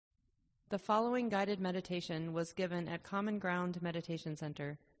The following guided meditation was given at Common Ground Meditation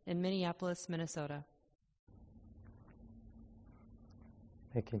Center in Minneapolis, Minnesota.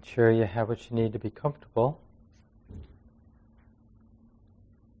 Making sure you have what you need to be comfortable.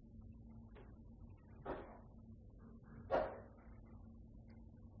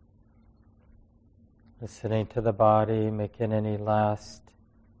 Listening to the body, making any last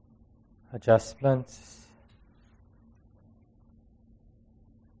adjustments.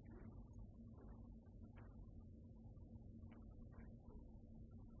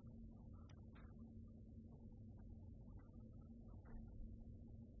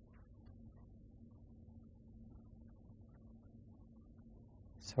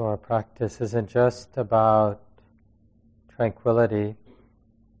 So our practice isn't just about tranquility.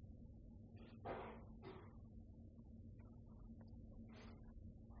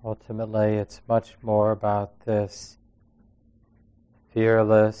 Ultimately, it's much more about this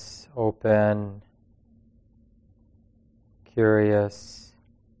fearless, open, curious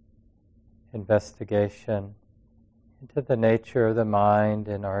investigation into the nature of the mind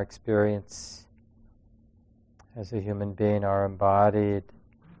and our experience as a human being, our embodied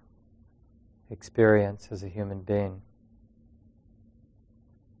experience as a human being.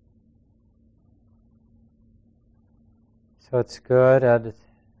 So it's good at the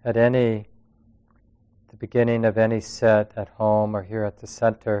beginning of any set at home or here at the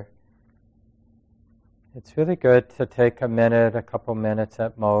center. It's really good to take a minute, a couple minutes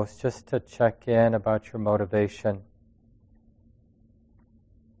at most, just to check in about your motivation.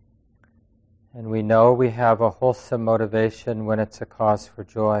 And we know we have a wholesome motivation when it's a cause for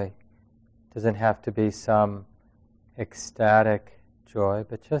joy. It doesn't have to be some ecstatic joy,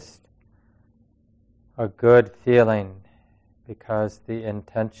 but just a good feeling because the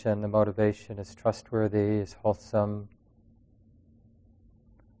intention, the motivation is trustworthy, is wholesome.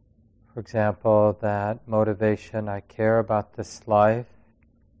 For example, that motivation, I care about this life,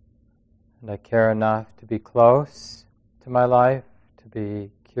 and I care enough to be close to my life, to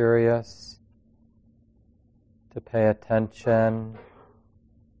be curious, to pay attention,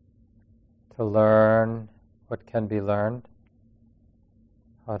 to learn what can be learned,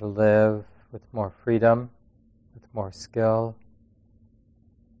 how to live with more freedom, with more skill,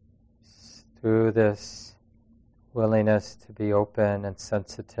 through this willingness to be open and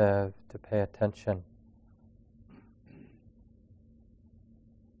sensitive, to pay attention.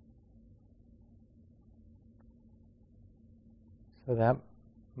 So that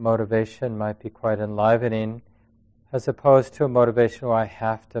motivation might be quite enlivening, as opposed to a motivation where I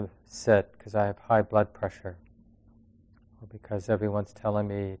have to sit because I have high blood pressure, or because everyone's telling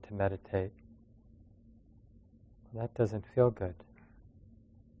me to meditate. That doesn't feel good.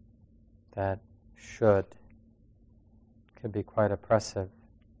 That can be quite oppressive,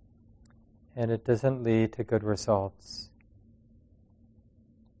 and it doesn't lead to good results.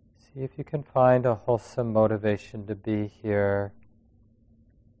 See if you can find a wholesome motivation to be here,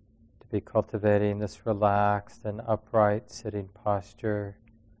 to be cultivating this relaxed and upright sitting posture,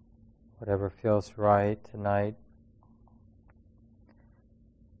 whatever feels right tonight,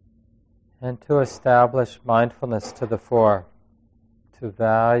 and to establish mindfulness to the fore, to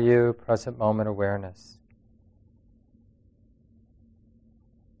value present moment awareness.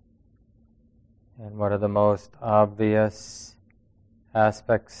 And one of the most obvious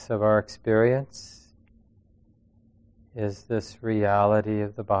aspects of our experience is this reality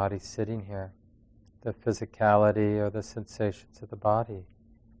of the body sitting here, the physicality or the sensations of the body.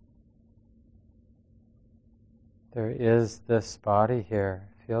 There is this body here,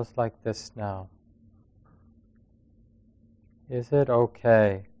 feels like this now. Is it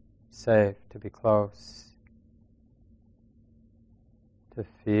okay, safe to be close, to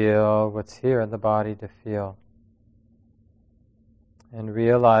feel what's here in the body to feel? And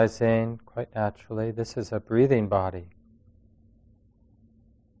realizing, quite naturally, this is a breathing body.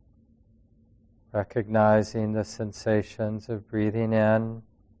 Recognizing the sensations of breathing in,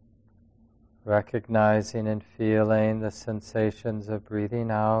 recognizing and feeling the sensations of breathing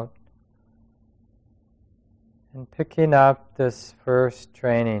out, and picking up this first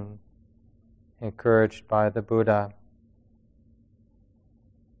training encouraged by the Buddha.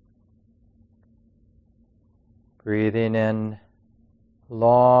 Breathing in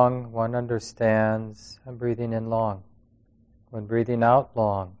long, one understands I'm breathing in long. When breathing out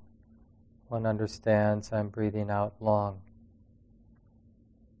long, one understands I'm breathing out long.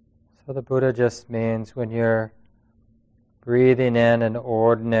 So the Buddha just means when you're breathing in an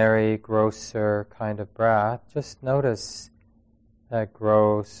ordinary, grosser kind of breath, just notice that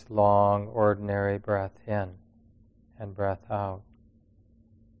gross, long, ordinary breath in and breath out.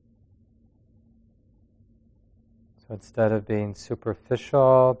 So instead of being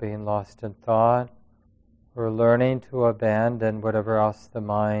superficial, being lost in thought, we're learning to abandon whatever else the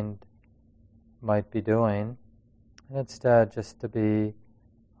mind might be doing, and instead just to be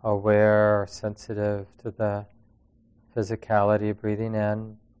aware or sensitive to the physicality of breathing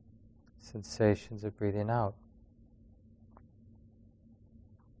in, sensations of breathing out.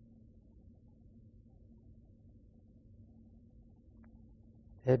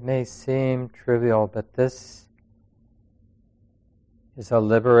 It may seem trivial, but this is a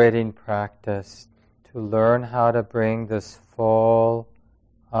liberating practice to learn how to bring this full,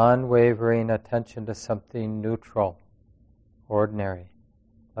 unwavering attention to something neutral, ordinary,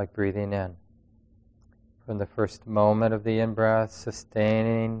 like breathing in. From the first moment of the in-breath,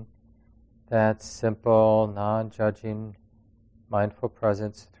 sustaining that simple, non-judging, mindful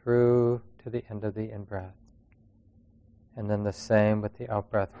presence through to the end of the in-breath. And then the same with the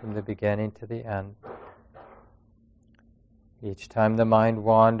out-breath from the beginning to the end. Each time the mind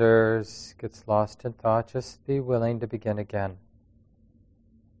wanders, gets lost in thought, just be willing to begin again.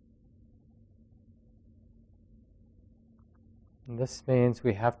 And this means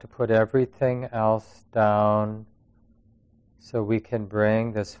we have to put everything else down so we can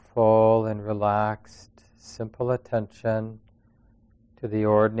bring this full and relaxed, simple attention to the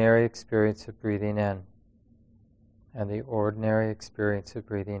ordinary experience of breathing in and the ordinary experience of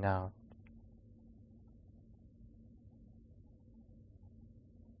breathing out.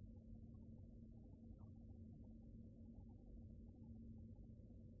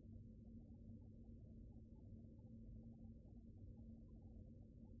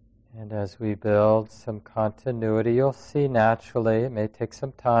 And as we build some continuity, you'll see naturally, it may take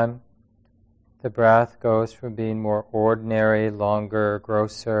some time, the breath goes from being more ordinary, longer,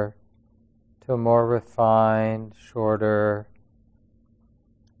 grosser, to a more refined, shorter,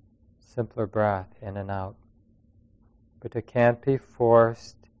 simpler breath in and out. But it can't be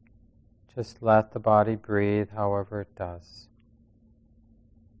forced, just let the body breathe however it does.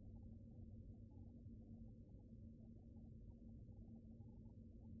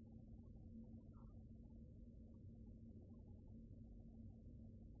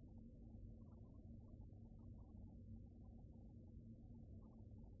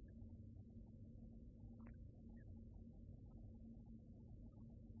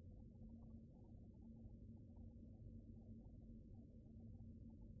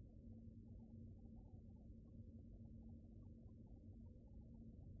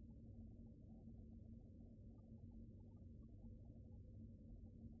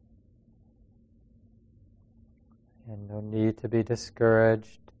 And no need to be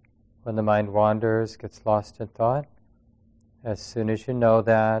discouraged when the mind wanders, gets lost in thought. As soon as you know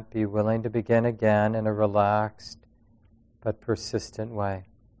that, be willing to begin again in a relaxed but persistent way.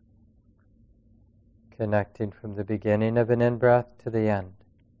 Connecting from the beginning of an in-breath to the end,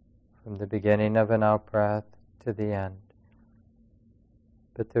 from the beginning of an out-breath to the end.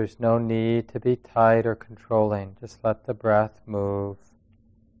 But there's no need to be tight or controlling. Just let the breath move.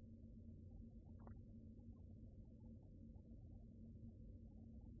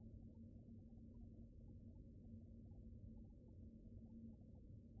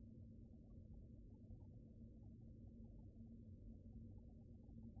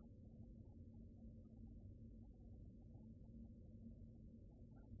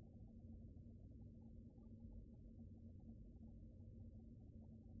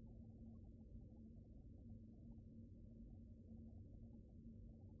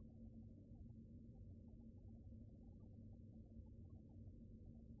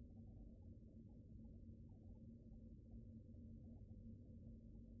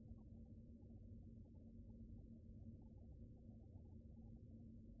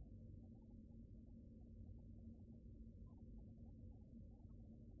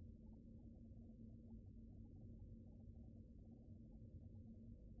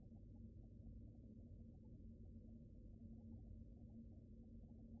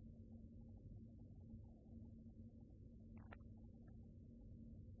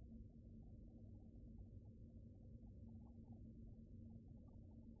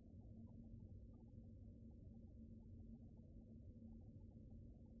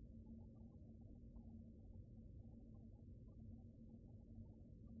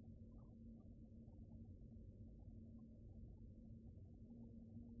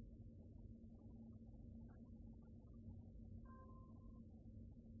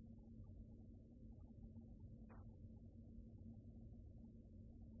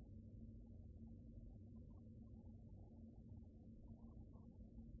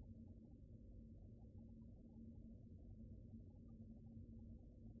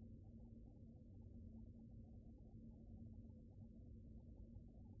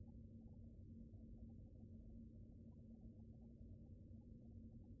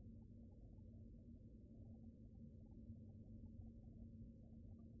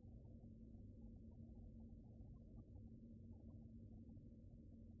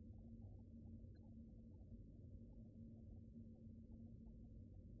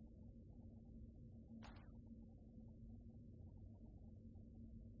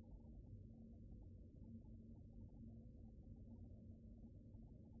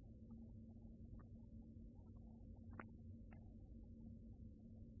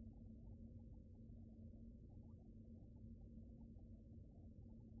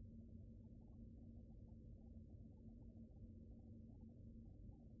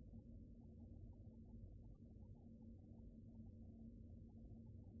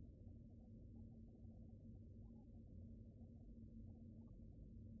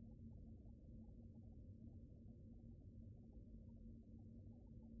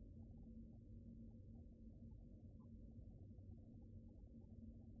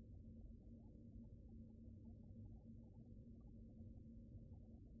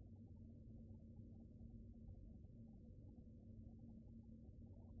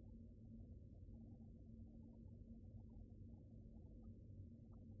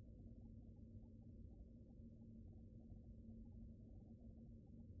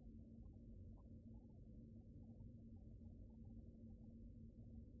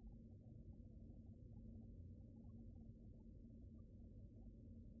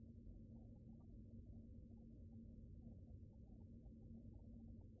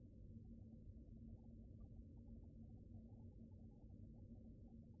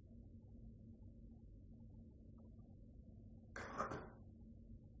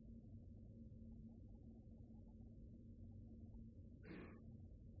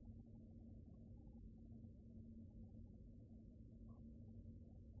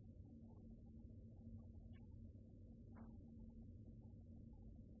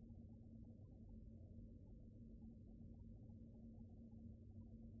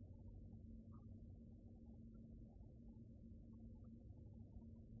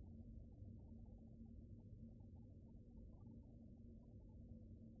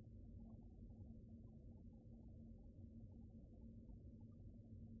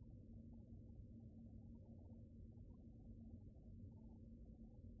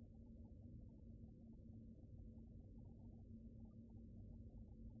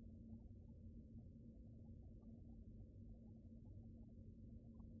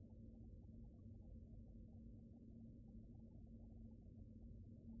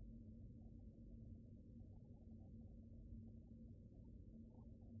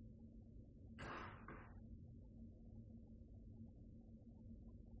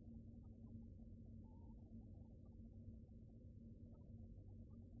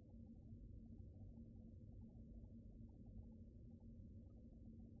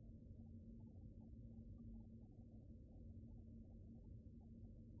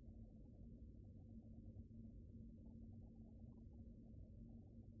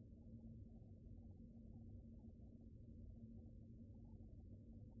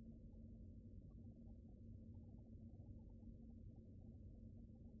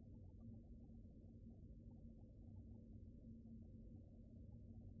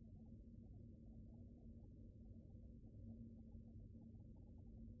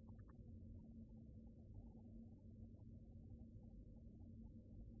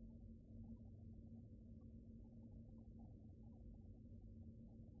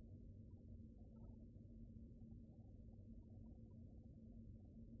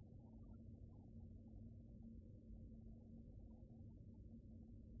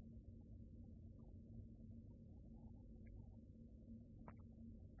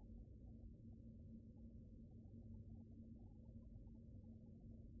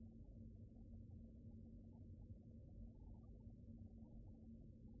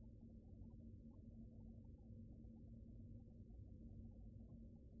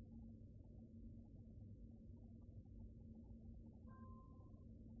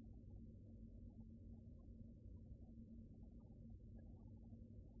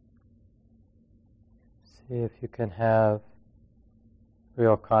 See if you can have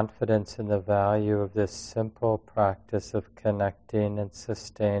real confidence in the value of this simple practice of connecting and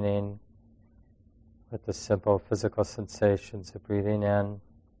sustaining with the simple physical sensations of breathing in,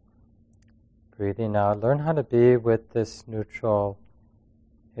 breathing out. Learn how to be with this neutral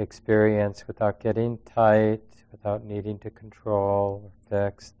experience without getting tight, without needing to control or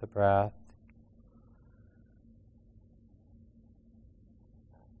fix the breath.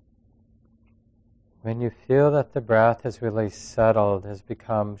 When you feel that the breath has really settled, has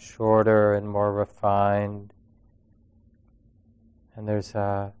become shorter and more refined, and there's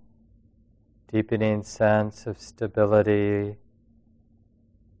a deepening sense of stability,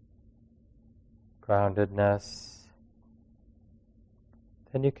 groundedness,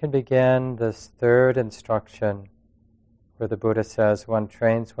 then you can begin this third instruction where the Buddha says one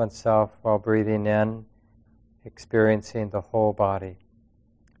trains oneself while breathing in, experiencing the whole body.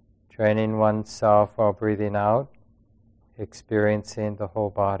 Training oneself while breathing out, experiencing the whole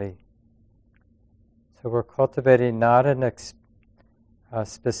body. So we're cultivating not a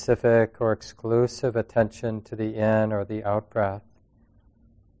specific or exclusive attention to the in or the out breath,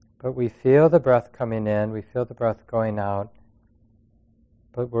 but we feel the breath coming in, we feel the breath going out,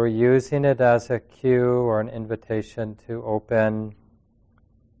 but we're using it as a cue or an invitation to open,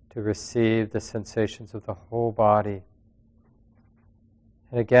 to receive the sensations of the whole body.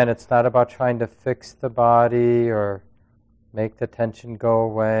 And again, it's not about trying to fix the body or make the tension go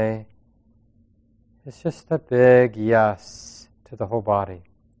away. It's just a big yes to the whole body.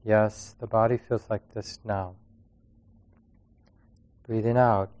 Yes, the body feels like this now. Breathing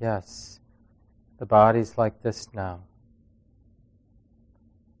out, yes, the body's like this now.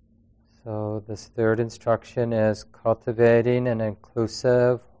 So this third instruction is cultivating an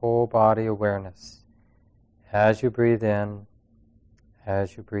inclusive whole body awareness as you breathe in,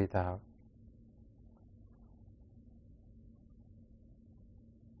 as you breathe out.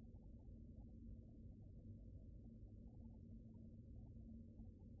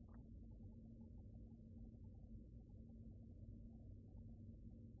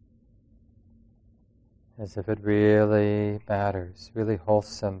 As if it really matters, really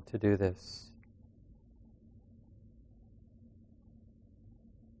wholesome to do this.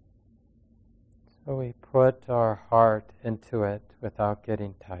 So we put our heart into it without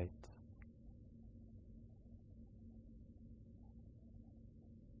getting tight.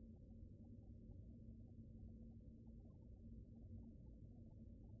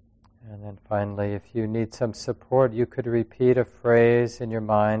 And then finally, if you need some support, you could repeat a phrase in your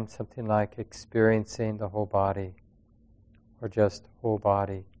mind, something like experiencing the whole body, or just whole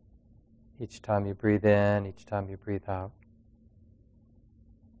body, each time you breathe in, each time you breathe out.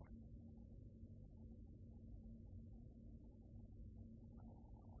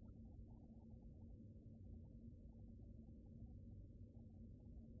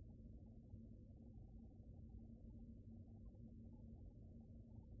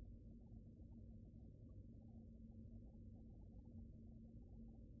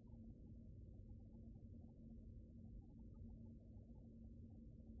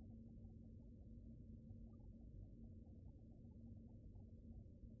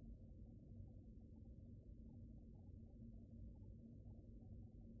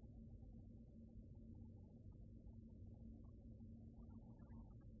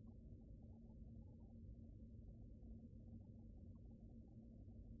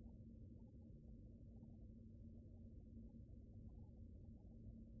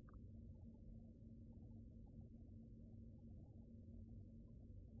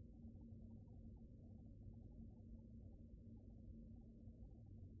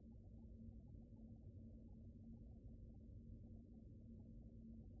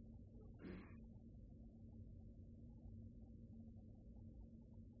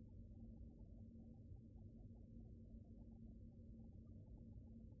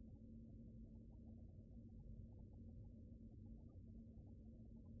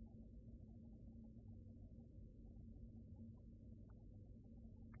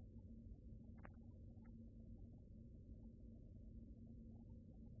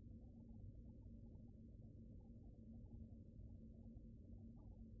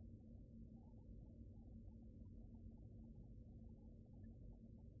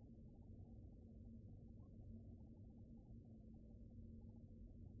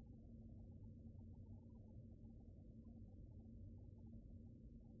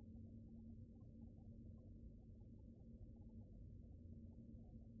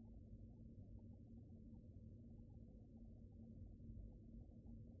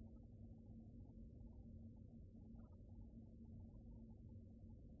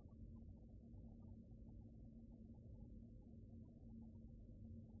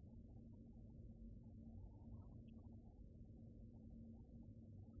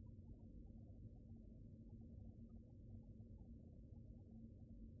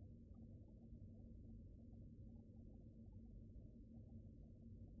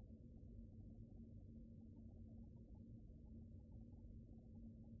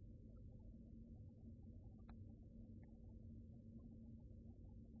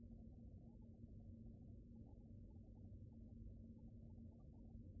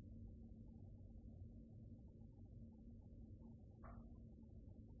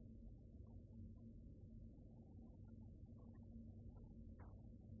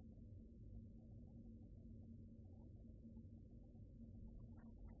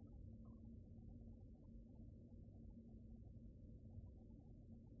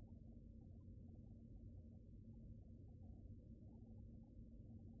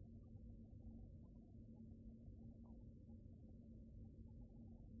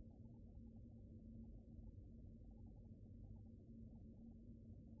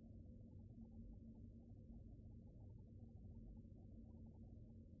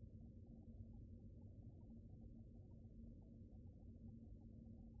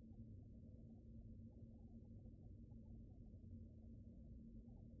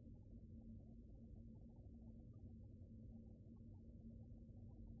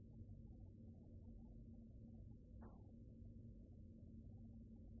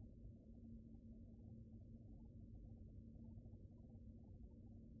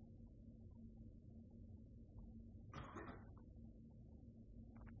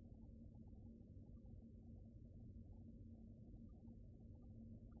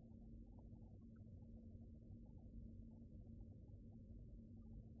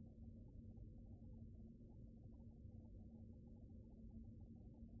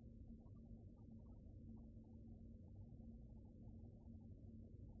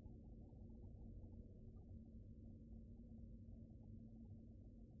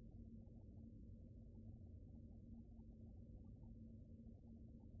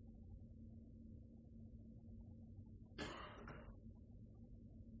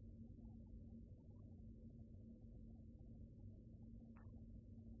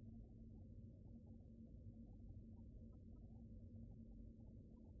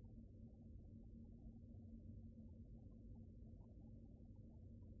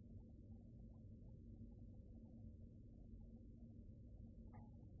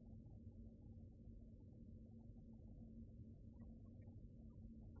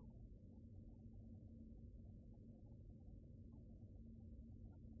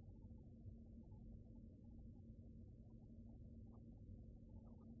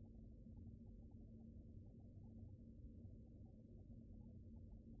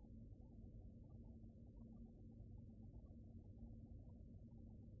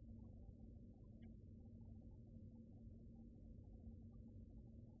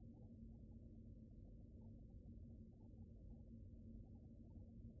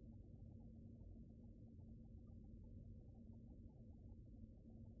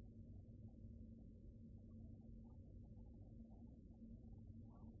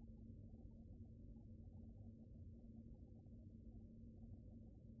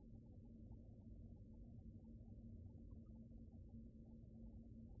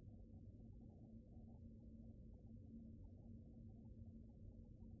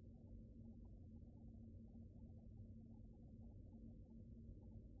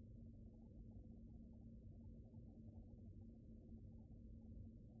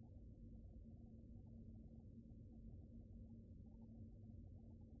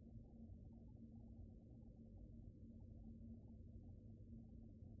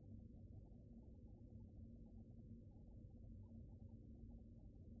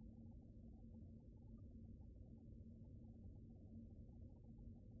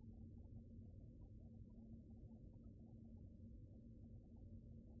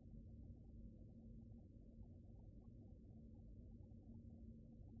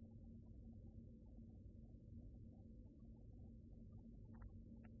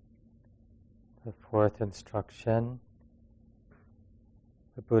 The fourth instruction,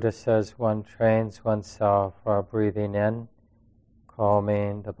 the Buddha says one trains oneself while breathing in,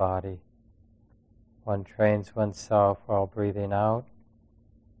 calming the body. One trains oneself while breathing out,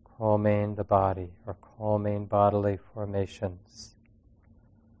 calming the body or calming bodily formations.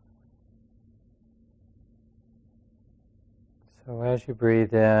 So as you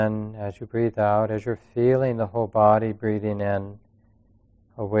breathe in, as you breathe out, as you're feeling the whole body breathing in,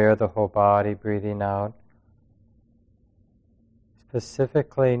 aware of the whole body breathing out,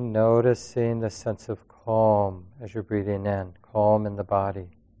 specifically noticing the sense of calm as you're breathing in, calm in the body,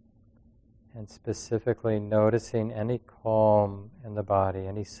 and specifically noticing any calm in the body,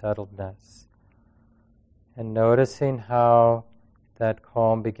 any settledness, and noticing how that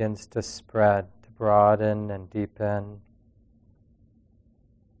calm begins to spread, to broaden and deepen,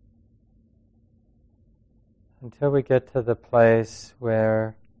 until we get to the place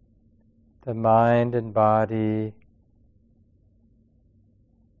where the mind and body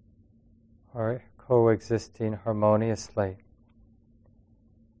are coexisting harmoniously.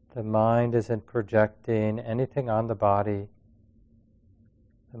 The mind isn't projecting anything on the body.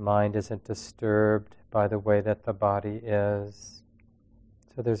 The mind isn't disturbed by the way that the body is.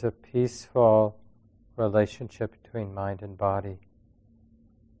 So there's a peaceful relationship between mind and body.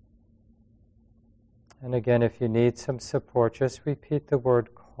 And again, if you need some support, just repeat the word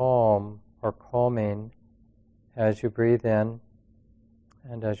calm or calming as you breathe in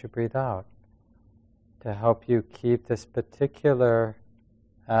and as you breathe out to help you keep this particular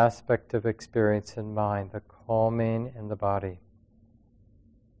aspect of experience in mind, the calming in the body.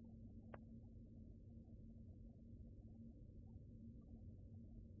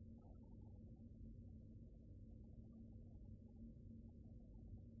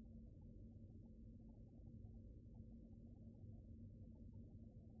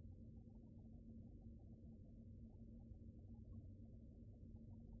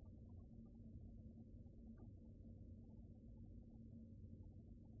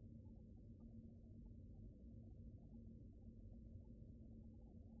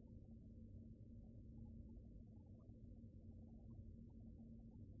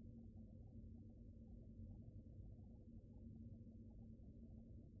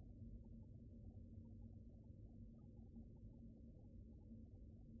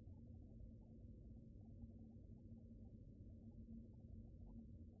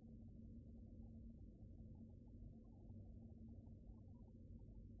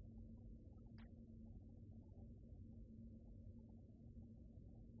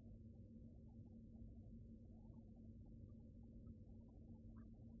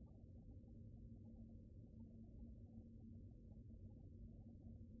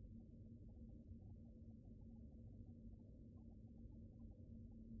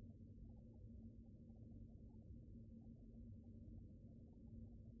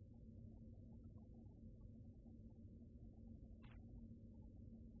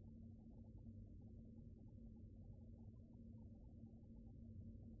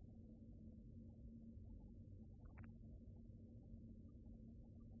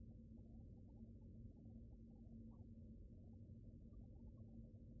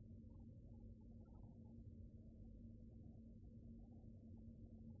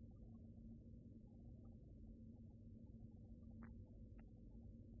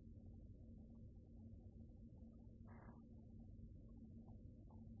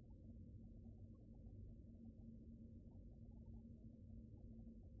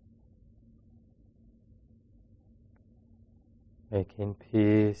 Making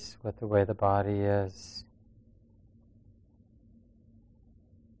peace with the way the body is.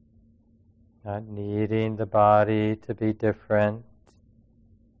 Not needing the body to be different.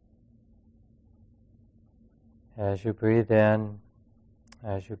 As you breathe in,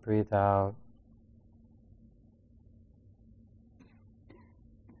 as you breathe out,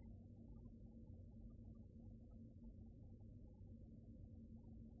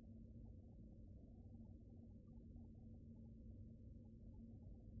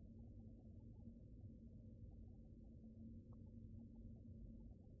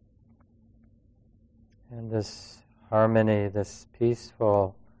 and this harmony, this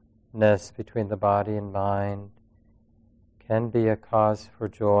peacefulness between the body and mind can be a cause for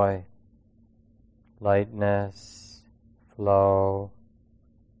joy, lightness, flow.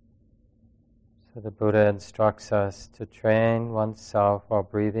 So the Buddha instructs us to train oneself while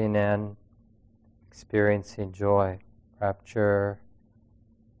breathing in, experiencing joy, rapture.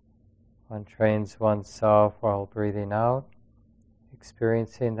 One trains oneself while breathing out,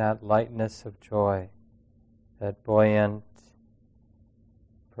 experiencing that lightness of joy, that buoyant,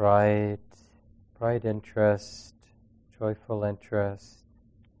 bright, bright interest, joyful interest,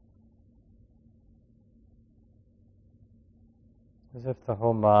 as if the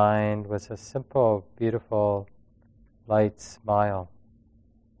whole mind was a simple, beautiful, light smile.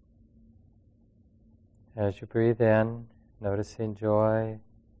 As you breathe in, noticing joy.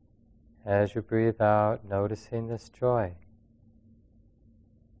 As you breathe out, noticing this joy.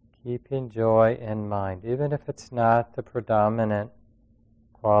 Keeping joy in mind, even if it's not the predominant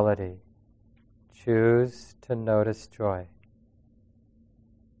quality. Choose to notice joy.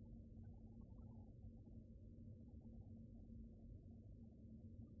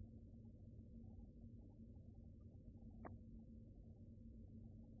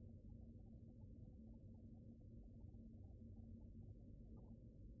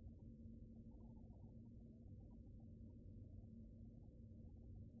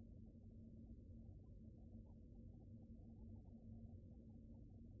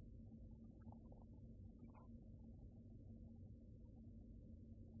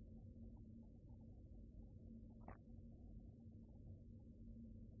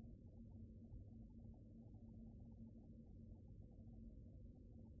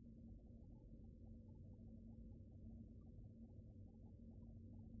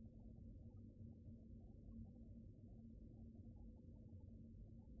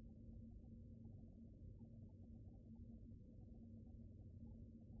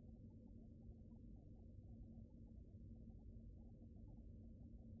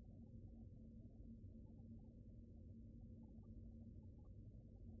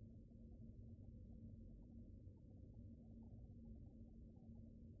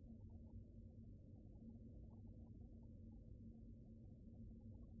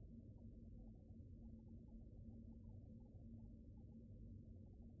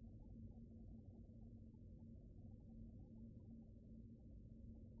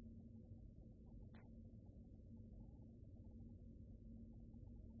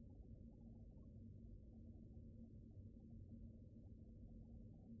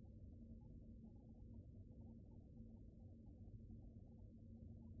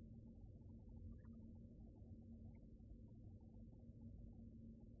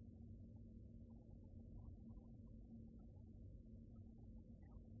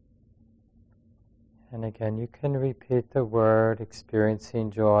 And again, you can repeat the word,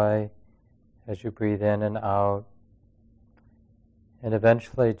 experiencing joy, as you breathe in and out. And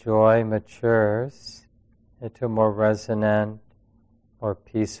eventually joy matures into more resonant, more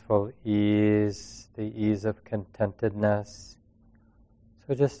peaceful ease, the ease of contentedness.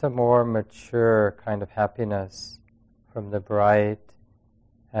 So just a more mature kind of happiness from the bright,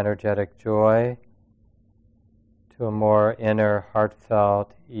 energetic joy to a more inner,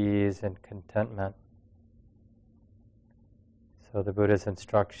 heartfelt ease and contentment. So the Buddha's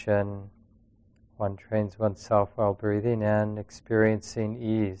instruction, one trains oneself while breathing in, experiencing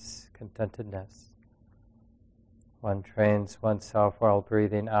ease, contentedness. One trains oneself while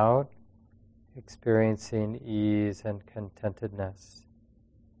breathing out, experiencing ease and contentedness.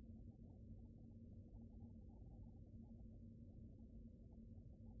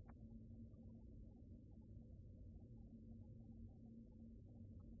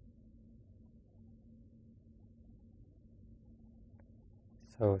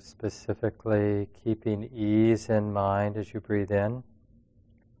 So specifically keeping ease in mind as you breathe in,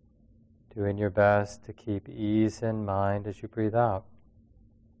 doing your best to keep ease in mind as you breathe out.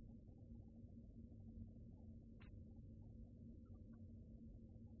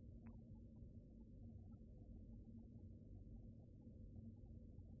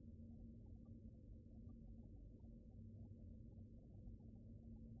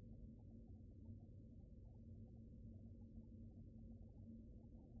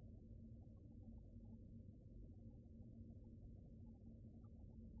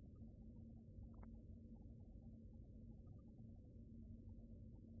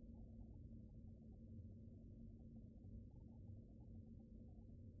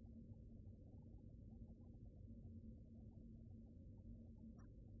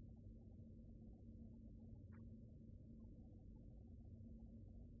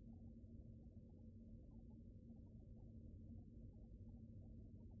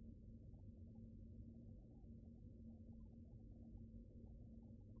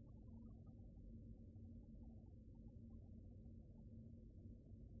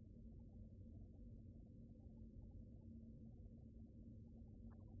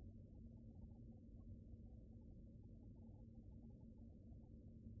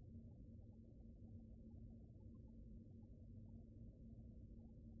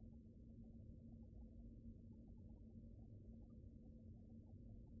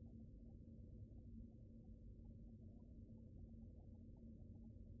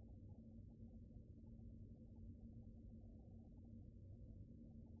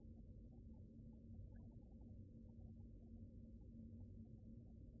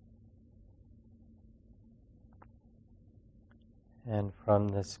 And from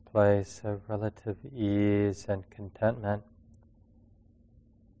this place of relative ease and contentment,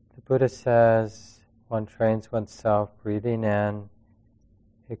 the Buddha says one trains oneself breathing in,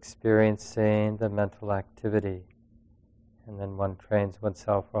 experiencing the mental activity. And then one trains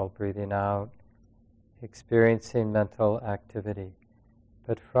oneself while breathing out, experiencing mental activity.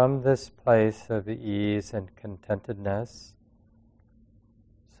 But from this place of ease and contentedness,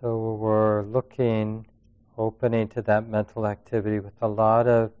 so we're looking, opening to that mental activity with a lot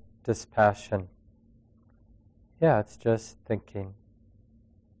of dispassion. Yeah, it's just thinking,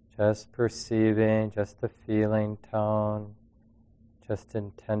 just perceiving, just the feeling tone, just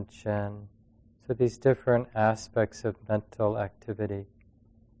intention. So these different aspects of mental activity.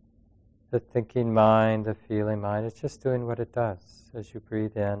 The thinking mind, the feeling mind, it's just doing what it does as you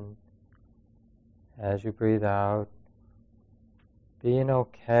breathe in, as you breathe out, being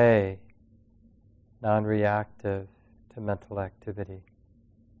okay, non-reactive to mental activity.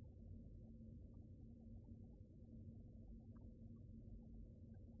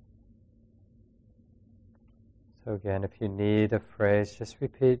 So again, if you need a phrase, just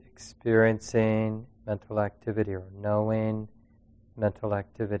repeat experiencing mental activity or knowing mental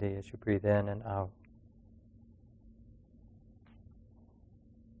activity as you breathe in and out.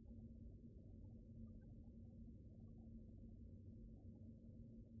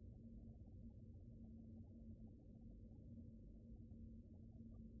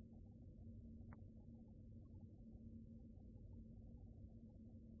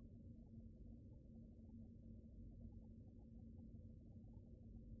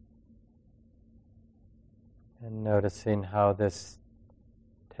 And noticing how this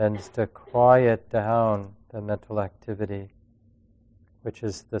tends to quiet down the mental activity, which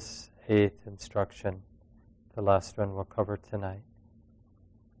is this 8th instruction, the last one we'll cover tonight.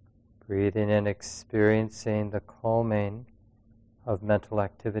 Breathing in, experiencing the calming of mental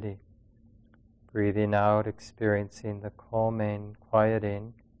activity. Breathing out, experiencing the calming,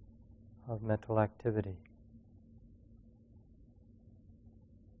 quieting of mental activity.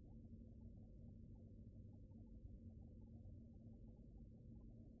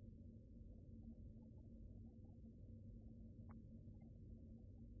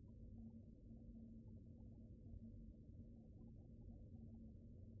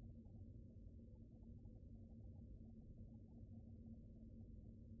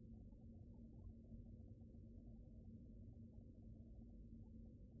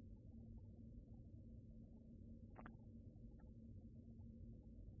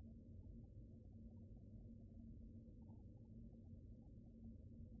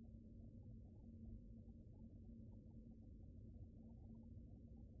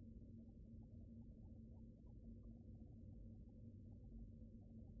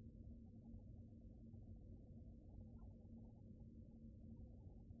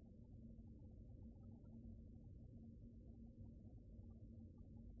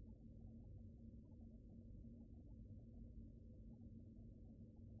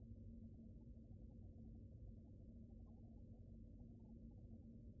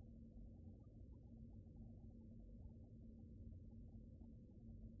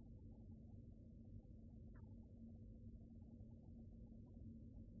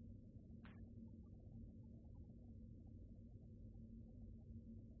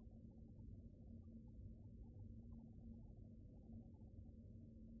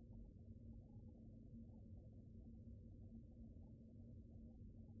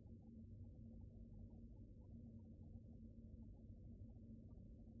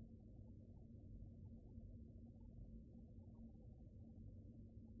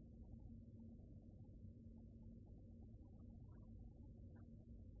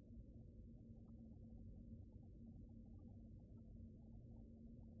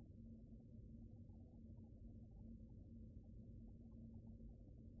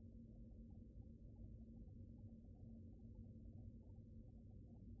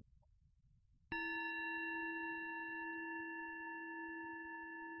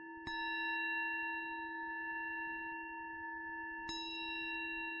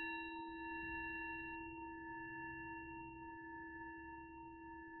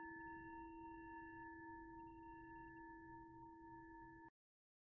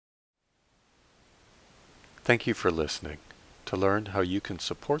 Thank you for listening. To learn how you can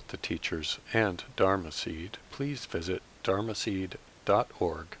support the teachers and Dharma Seed, please visit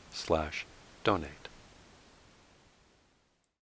dharmaseed.org/donate.